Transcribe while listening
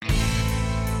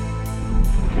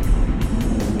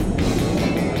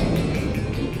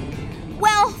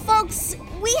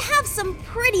some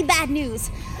pretty bad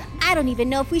news. I don't even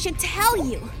know if we should tell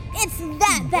you. It's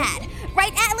that bad.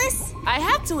 Right, Atlas? I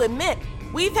have to admit,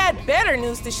 we've had better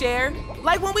news to share.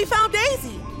 Like when we found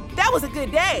Daisy. That was a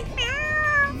good day.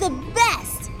 The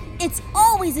best. It's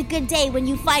always a good day when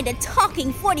you find a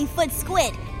talking 40-foot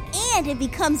squid, and it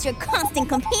becomes your constant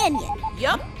companion.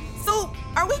 Yup. So,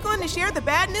 are we going to share the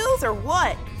bad news or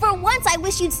what? For once, I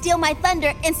wish you'd steal my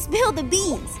thunder and spill the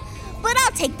beans. But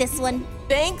I'll take this one.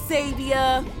 Thanks,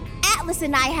 Xavier. Atlas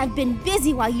and I have been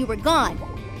busy while you were gone.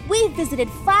 We've visited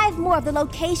 5 more of the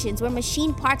locations where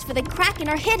machine parts for the Kraken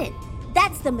are hidden.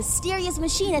 That's the mysterious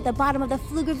machine at the bottom of the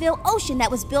Pflugerville Ocean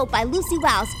that was built by Lucy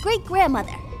Wow's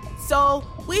great-grandmother. So,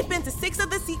 we've been to 6 of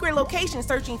the secret locations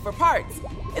searching for parts.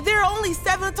 There are only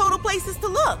 7 total places to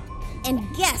look.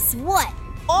 And guess what?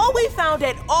 All we found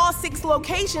at all 6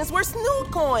 locations were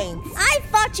Snood coins. I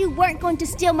thought you weren't going to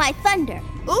steal my thunder.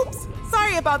 Oops,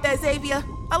 sorry about that, Xavier.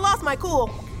 I lost my cool.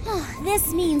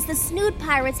 This means the Snood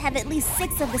Pirates have at least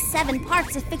 6 of the 7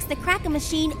 parts to fix the Kraken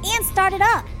machine and start it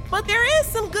up. But there is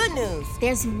some good news.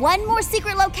 There's 1 more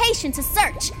secret location to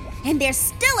search, and there's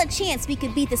still a chance we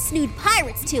could beat the Snood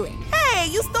Pirates to it. Hey,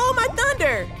 you stole my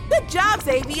thunder. Good job,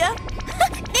 Xavier.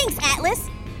 Thanks, Atlas.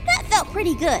 That felt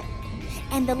pretty good.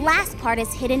 And the last part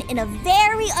is hidden in a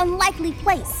very unlikely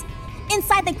place,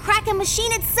 inside the Kraken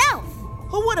machine itself.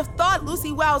 Who would have thought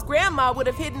Lucy Wow's grandma would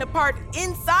have hidden a part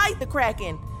inside the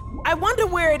Kraken? I wonder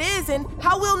where it is and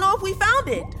how we'll know if we found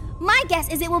it. My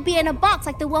guess is it will be in a box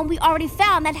like the one we already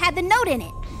found that had the note in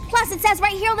it. Plus, it says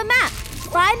right here on the map,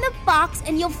 find the box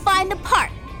and you'll find the part.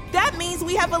 That means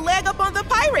we have a leg up on the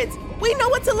pirates. We know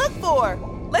what to look for.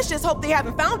 Let's just hope they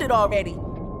haven't found it already.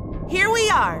 Here we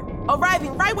are,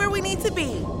 arriving right where we need to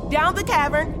be, down the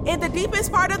cavern in the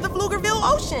deepest part of the Pflugerville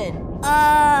Ocean.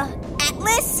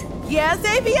 Atlas? Yeah,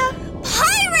 Xavier?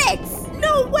 Pirates!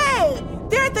 No way!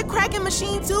 They're at the Kraken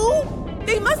machine too?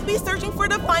 They must be searching for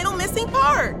the final missing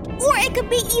part. Or it could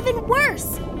be even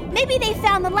worse. Maybe they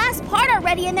found the last part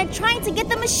already and they're trying to get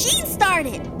the machine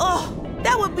started. Oh,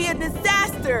 that would be a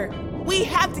disaster. We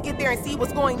have to get there and see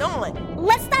what's going on.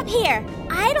 Let's stop here.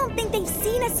 I don't think they've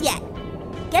seen us yet.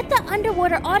 Get the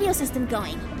underwater audio system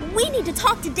going. We need to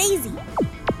talk to Daisy.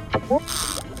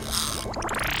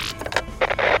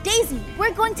 Daisy,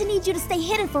 we're going to need you to stay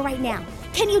hidden for right now.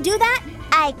 Can you do that?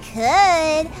 I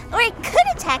could. Or I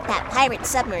could attack that pirate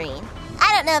submarine.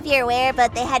 I don't know if you're aware,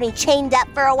 but they had me chained up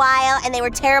for a while, and they were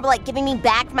terrible at giving me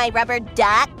back my rubber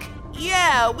duck.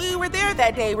 Yeah, we were there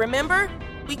that day, remember?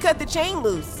 We cut the chain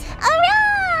loose. All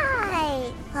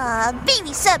right! Aw,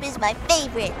 Baby Sub is my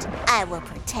favorite. I will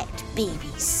protect Baby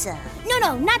Sub.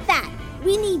 No, not that.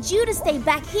 We need you to stay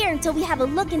back here until we have a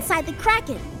look inside the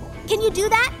Kraken. Can you do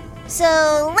that?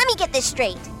 So, let me get this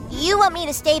straight. You want me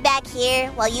to stay back here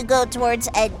while you go towards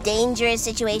a dangerous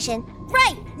situation?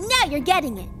 Right, now you're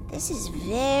getting it. This is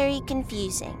very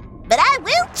confusing, but I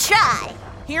will try.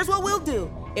 Here's what we'll do.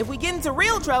 If we get into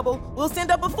real trouble, we'll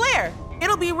send up a flare.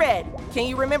 It'll be red. Can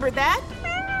you remember that?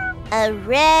 A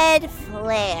red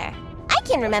flare. I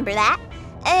can remember that.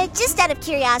 Just out of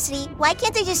curiosity, why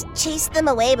can't I just chase them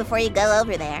away before you go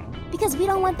over there? Because we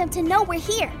don't want them to know we're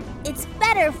here. It's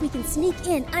better if we can sneak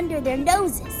in under their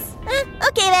noses.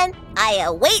 Okay then, I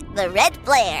await the red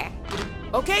flare.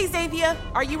 Okay, Xavier,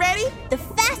 are you ready? The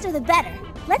faster the better.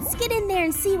 Let's get in there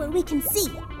and see what we can see.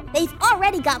 They've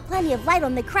already got plenty of light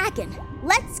on the Kraken.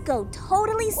 Let's go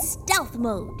totally stealth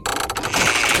mode.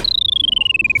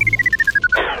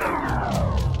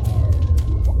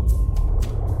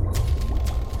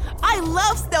 I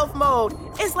love stealth mode.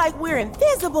 It's like we're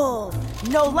invisible.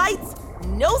 No lights,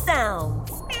 no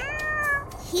sounds.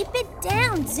 Keep it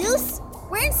down, Zeus.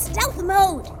 We're in stealth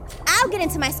mode. I'll get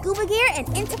into my scuba gear and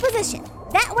into position.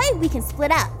 That way we can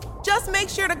split up. Just make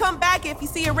sure to come back if you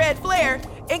see a red flare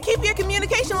and keep your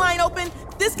communication line open.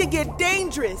 This could get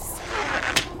dangerous.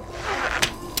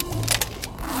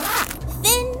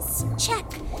 Fins, check.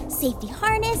 Safety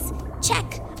harness,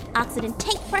 check. Oxygen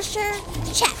tank pressure,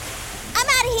 check. I'm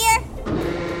out of here.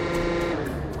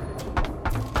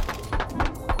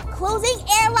 Closing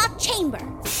airlock chamber.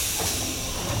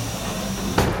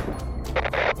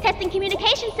 Testing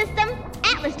communication system.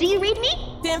 Atlas, do you read me?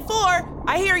 10-4,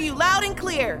 I hear you loud and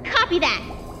clear. Copy that.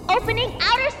 Opening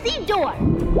outer sea door.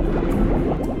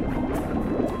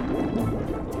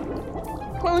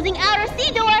 Closing outer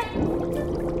sea door.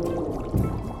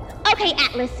 Okay,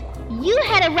 Atlas. You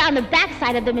head around the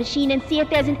backside of the machine and see if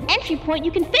there's an entry point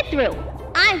you can fit through.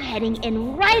 I'm heading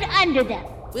in right under them.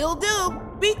 Will do.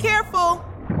 Be careful.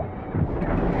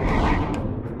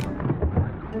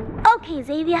 Okay,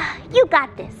 Xavier, you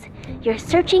got this. You're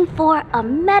searching for a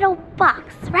metal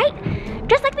box, right?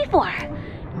 Just like before.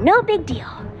 No big deal.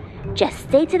 Just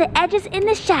stay to the edges in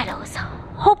the shadows.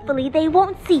 Hopefully they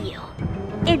won't see you.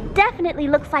 It definitely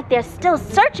looks like they're still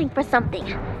searching for something,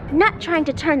 not trying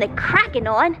to turn the Kraken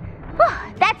on.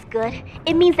 Whew, that's good.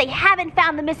 It means they haven't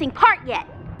found the missing part yet.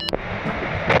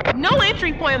 No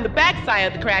entry point on the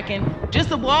backside of the Kraken,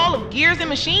 just a wall of gears and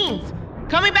machines.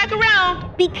 Coming back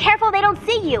around. Be careful they don't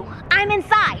see you. I'm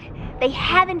inside. They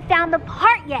haven't found the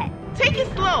part yet. Take it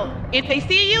slow. If they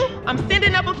see you, I'm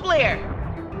sending up a flare.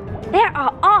 There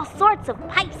are all sorts of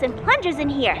pipes and plungers in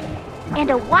here, and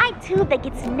a wide tube that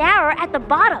gets narrower at the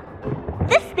bottom.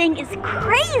 This thing is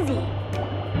crazy.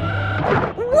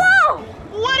 Whoa!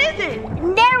 What is it?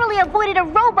 Narrowly avoided a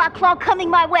robot claw coming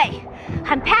my way.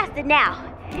 I'm past it now,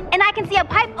 and I can see a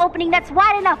pipe opening that's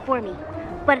wide enough for me.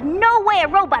 But no way a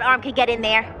robot arm could get in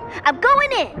there. I'm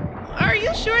going in. Are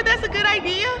you sure that's a good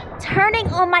idea? Turning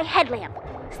on my headlamp.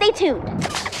 Stay tuned.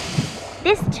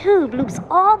 This tube loops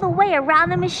all the way around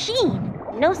the machine.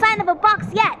 No sign of a box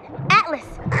yet. Atlas,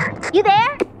 you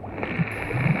there?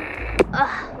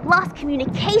 Lost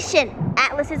communication.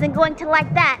 Atlas isn't going to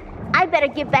like that. I better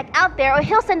get back out there or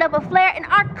he'll send up a flare and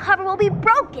our cover will be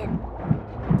broken.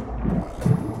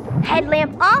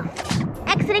 Headlamp off,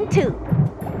 exiting tube.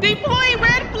 Deploying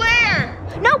red flare!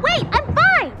 No, wait, I'm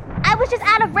fine. I was just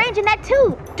out of range in that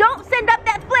tube. Don't send up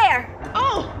that flare.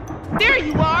 Oh, there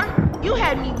you are. You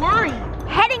had me worried.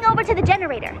 Heading over to the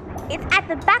generator. It's at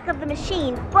the back of the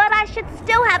machine, but I should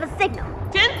still have a signal.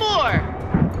 10-4.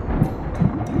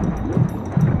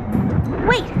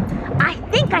 Wait, I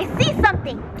think I see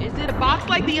something. Is it a box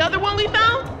like the other one we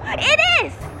found? It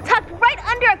is! Tucked right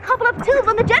under a couple of tubes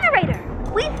on the generator.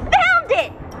 We found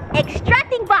it!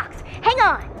 Extracting box. Hang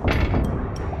on.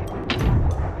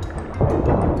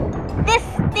 This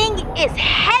thing is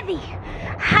heavy.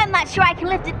 I'm not sure I can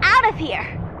lift it out of here.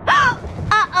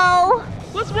 Uh-oh.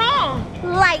 What's wrong?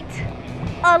 Light.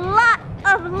 A lot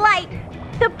of light.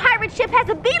 The pirate ship has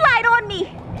a beeline on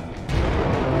me.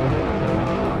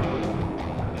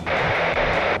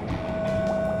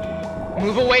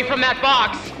 Move away from that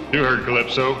box. You heard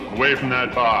Calypso. Away from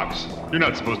that box. You're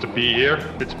not supposed to be here.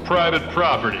 It's private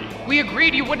property. We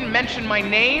agreed you wouldn't mention my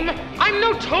name. I'm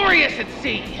notorious at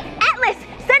sea. Atlas,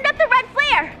 send up the red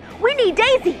flare. We need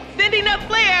Daisy. Sending up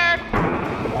flare.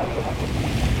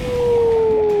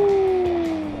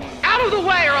 Out of the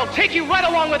way or I'll take you right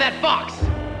along with that box.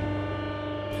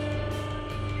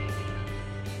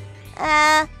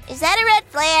 Is that a red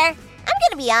flare? I'm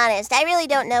gonna be honest, I really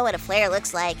don't know what a flare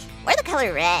looks like. Or the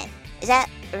color red. Is that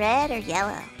red or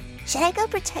yellow? Should I go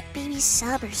protect baby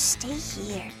Sub or stay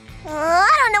here? Oh, I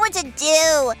don't know what to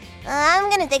do. I'm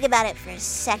gonna think about it for a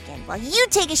second while you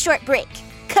take a short break.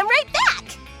 Come right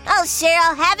back. Oh, sure,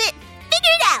 I'll have it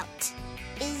figured out.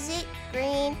 Is it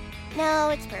green? No,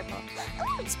 it's purple.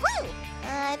 Oh, it's blue.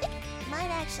 I think it might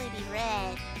actually be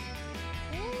red.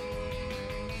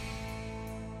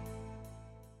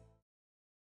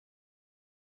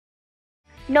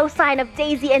 No sign of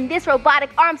Daisy, and this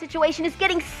robotic arm situation is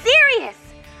getting serious.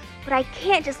 But I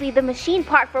can't just leave the machine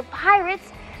part for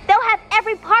pirates. They'll have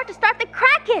every part to start the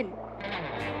Kraken.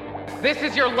 This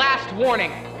is your last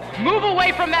warning. Move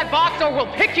away from that box or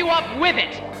we'll pick you up with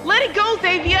it. Let it go,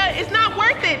 Xavier. It's not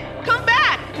worth it. Come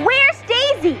back. Where's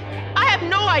Daisy? I have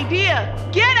no idea.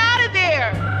 Get out of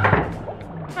there.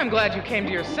 I'm glad you came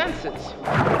to your senses.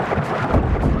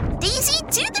 Daisy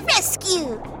to the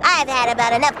rescue! I've had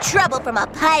about enough trouble from a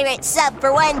pirate sub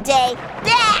for one day.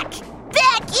 Back!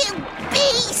 Back, you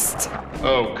beast!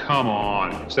 Oh, come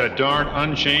on. It's that darn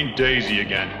Unchained Daisy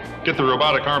again. Get the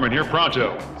robotic arm in here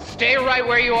pronto. Stay right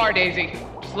where you are, Daisy.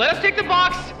 Just let us take the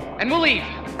box and we'll leave.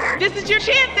 This is your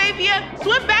chance, Xavier.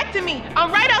 Swim back to me.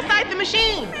 I'm right outside the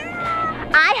machine.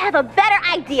 I have a better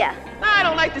idea. I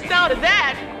don't like the sound of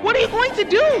that. What are you going to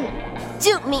do?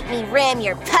 Don't make me ram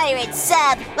your pirate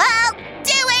sub. I'll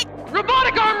do it!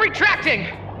 Robotic arm retracting!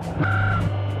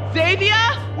 Xavier,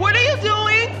 what are you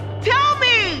doing? Tell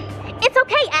me! It's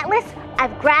okay, Atlas.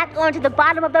 I've grabbed onto the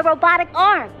bottom of the robotic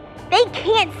arm. They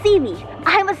can't see me.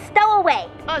 I'm a stowaway.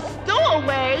 A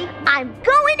stowaway? I'm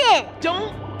going in.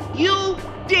 Don't you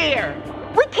dare.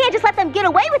 We can't just let them get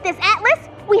away with this, Atlas.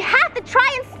 We have to try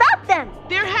and stop them.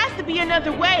 There has to be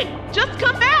another way. Just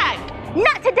come back.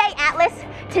 Not today, Atlas.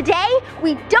 Today,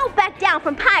 we don't back down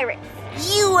from pirates.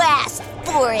 You asked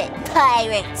for it,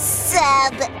 pirate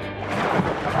sub.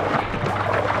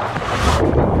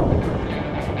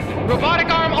 Robotic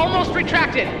arm almost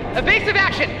retracted. Evasive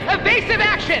action! Evasive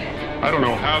action! I don't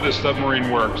know how this submarine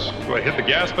works. Do I hit the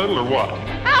gas pedal or what?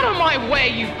 Out of my way,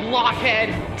 you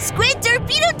blockhead! Squid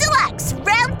Torpedo Deluxe,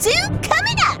 round 2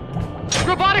 coming up.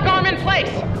 Robotic arm in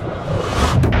place.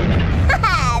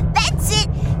 Haha, that's it.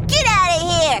 Get out of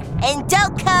here and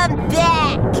don't come come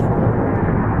back!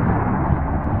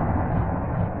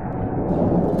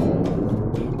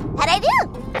 How'd I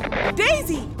do?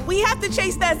 Daisy, we have to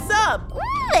chase that sub.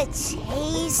 A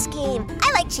chase game.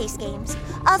 I like chase games.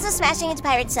 Also smashing into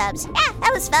pirate subs. Yeah,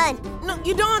 that was fun. No,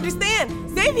 you don't understand.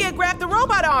 Xavier grabbed the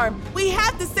robot arm. We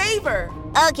have to save her.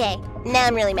 Okay, now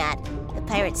I'm really mad. The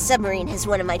pirate submarine has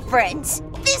one of my friends.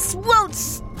 This won't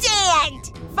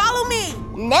stand! Follow me.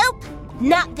 Nope,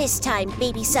 not this time,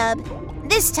 baby sub.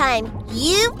 This time,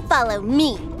 you follow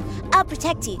me. I'll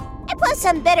protect you. And plus,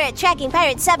 I'm better at tracking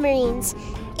pirate submarines.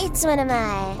 It's one of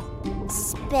my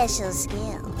special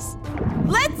skills.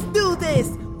 Let's do this.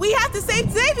 We have to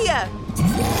save Xavier.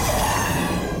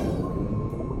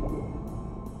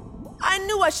 I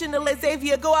knew I shouldn't have let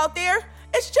Xavier go out there.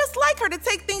 It's just like her to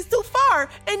take things too far,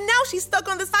 and now she's stuck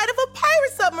on the side of a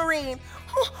pirate submarine.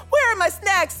 Where are my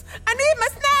snacks? I need my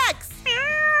snacks.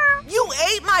 You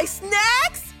ate my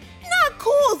snacks? Not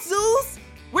cool, Zeus.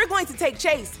 We're going to take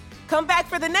chase. Come back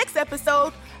for the next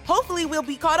episode. Hopefully we'll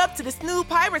be caught up to this new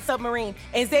pirate submarine,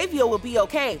 and Xavier will be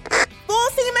okay. Full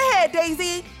steam ahead,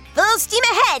 Daisy. Full steam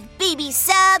ahead, baby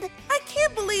sub. I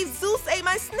can't believe Zeus ate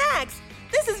my snacks.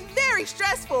 This is very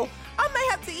stressful. I may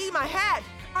have to eat my hat.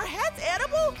 Are hats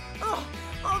edible?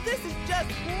 Oh, this is just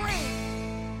great.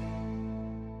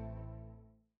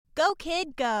 Go,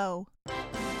 kid, go.